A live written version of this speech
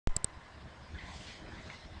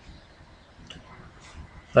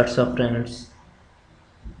What's up, friends?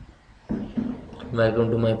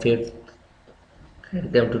 Welcome to my fifth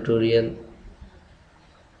CAD tutorial.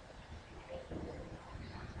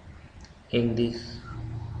 In this,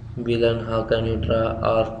 we learn how can you draw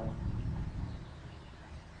arc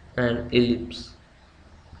and ellipse,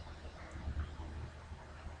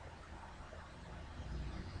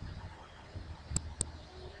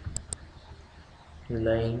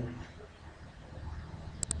 line,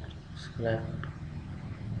 select,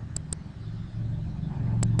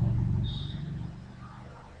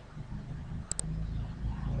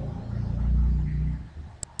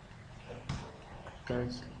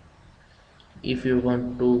 cancel. If you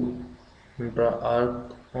want to draw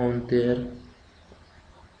arc on there,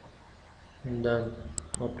 then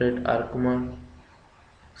operate arc command,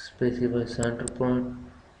 specify center point.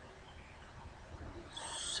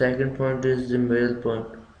 Second point is the middle point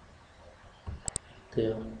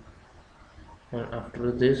there, and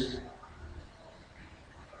after this,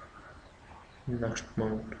 next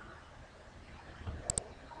point.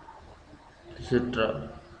 This is draw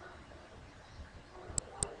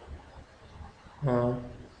arc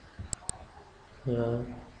here,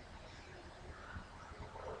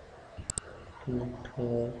 click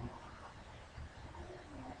here,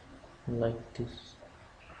 like this.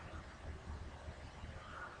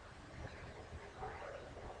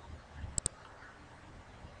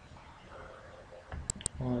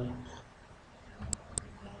 Or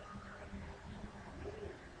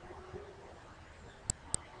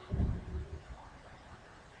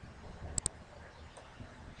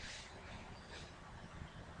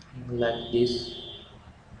like this.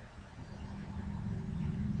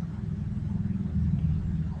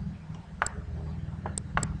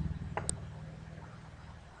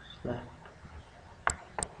 Select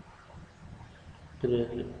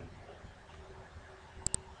clearly.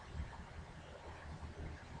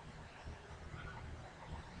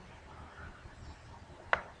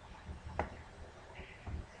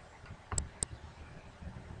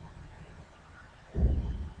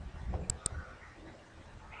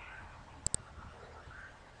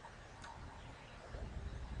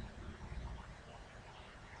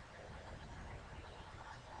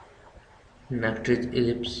 Next is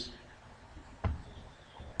ellipse.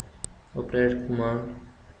 Operate command,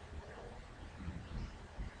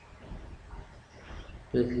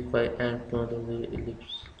 specify endpoint of the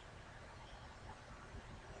ellipse.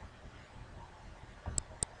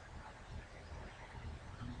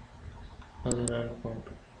 Other endpoint,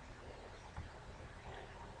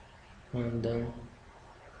 and then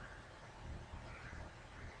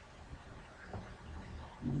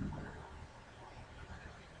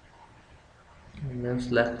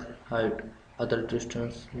select height, other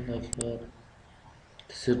distance like here.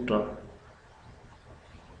 This is draw.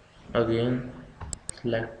 Again,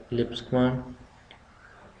 select ellipse command,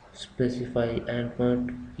 specify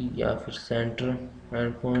endpoint या फिर center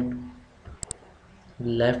endpoint,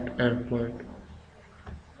 left endpoint,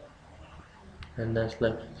 and then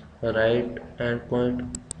select right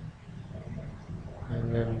endpoint,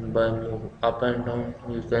 and then by move up and down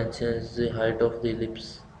you can change the height of the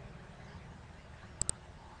ellipse.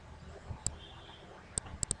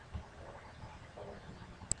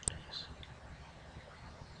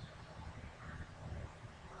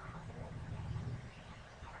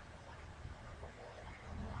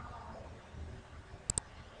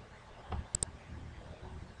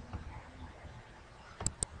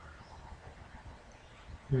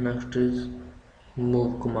 Next is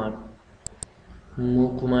move command.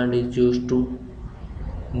 Move command is used to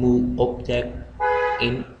move object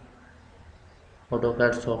in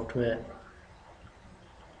AutoCAD software.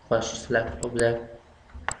 First select object,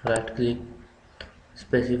 right click,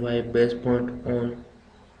 specify base point on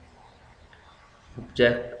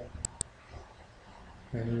object,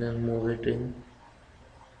 and then move it in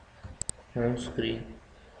on screen.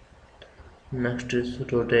 Next is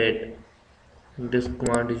rotate. This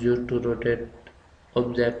command is used to rotate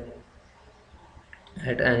object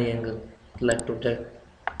at any angle. Select object,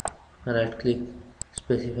 right click,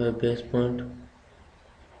 specify base point.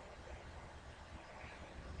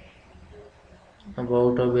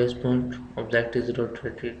 About a base point, object is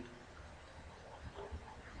rotated.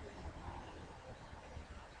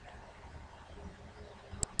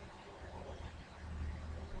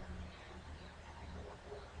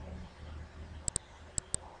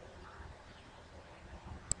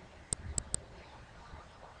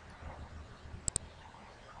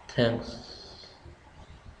 Thanks.